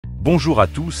Bonjour à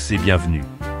tous et bienvenue.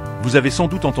 Vous avez sans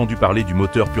doute entendu parler du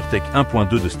moteur Puretech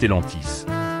 1.2 de Stellantis.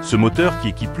 Ce moteur qui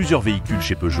équipe plusieurs véhicules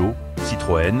chez Peugeot,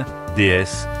 Citroën,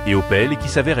 DS et Opel et qui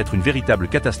s'avère être une véritable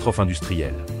catastrophe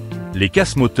industrielle. Les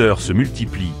casses moteurs se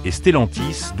multiplient et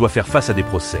Stellantis doit faire face à des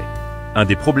procès. Un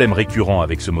des problèmes récurrents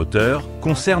avec ce moteur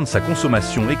concerne sa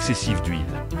consommation excessive d'huile.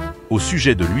 Au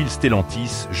sujet de l'huile,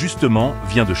 Stellantis, justement,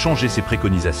 vient de changer ses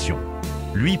préconisations.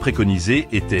 L'huile préconisée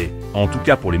était, en tout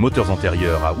cas pour les moteurs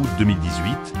antérieurs à août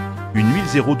 2018, une huile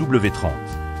 0W30.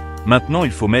 Maintenant,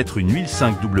 il faut mettre une huile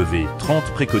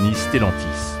 5W30 préconise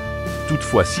Stellantis.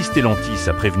 Toutefois, si Stellantis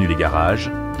a prévenu les garages,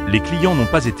 les clients n'ont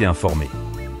pas été informés.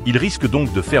 Ils risquent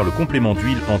donc de faire le complément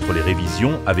d'huile entre les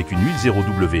révisions avec une huile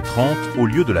 0W30 au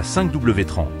lieu de la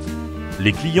 5W30.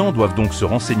 Les clients doivent donc se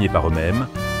renseigner par eux-mêmes,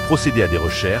 procéder à des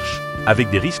recherches, avec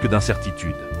des risques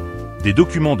d'incertitude. Des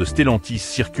documents de Stellantis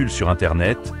circulent sur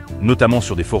Internet, notamment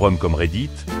sur des forums comme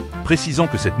Reddit, précisant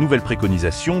que cette nouvelle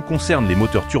préconisation concerne les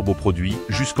moteurs turbo-produits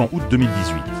jusqu'en août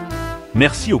 2018.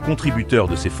 Merci aux contributeurs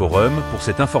de ces forums pour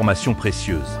cette information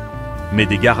précieuse. Mais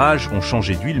des garages ont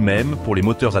changé d'huile même pour les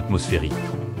moteurs atmosphériques.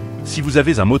 Si vous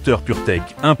avez un moteur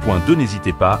Puretech 1.2,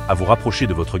 n'hésitez pas à vous rapprocher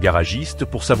de votre garagiste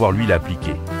pour savoir l'huile à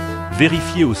appliquer.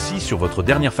 Vérifiez aussi sur votre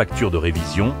dernière facture de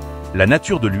révision, la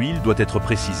nature de l'huile doit être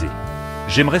précisée.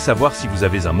 J'aimerais savoir si vous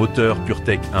avez un moteur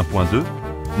Puretech 1.2.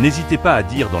 N'hésitez pas à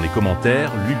dire dans les commentaires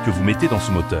l'huile que vous mettez dans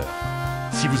ce moteur.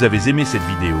 Si vous avez aimé cette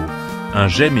vidéo, un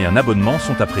j'aime et un abonnement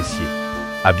sont appréciés.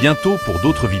 À bientôt pour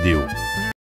d'autres vidéos.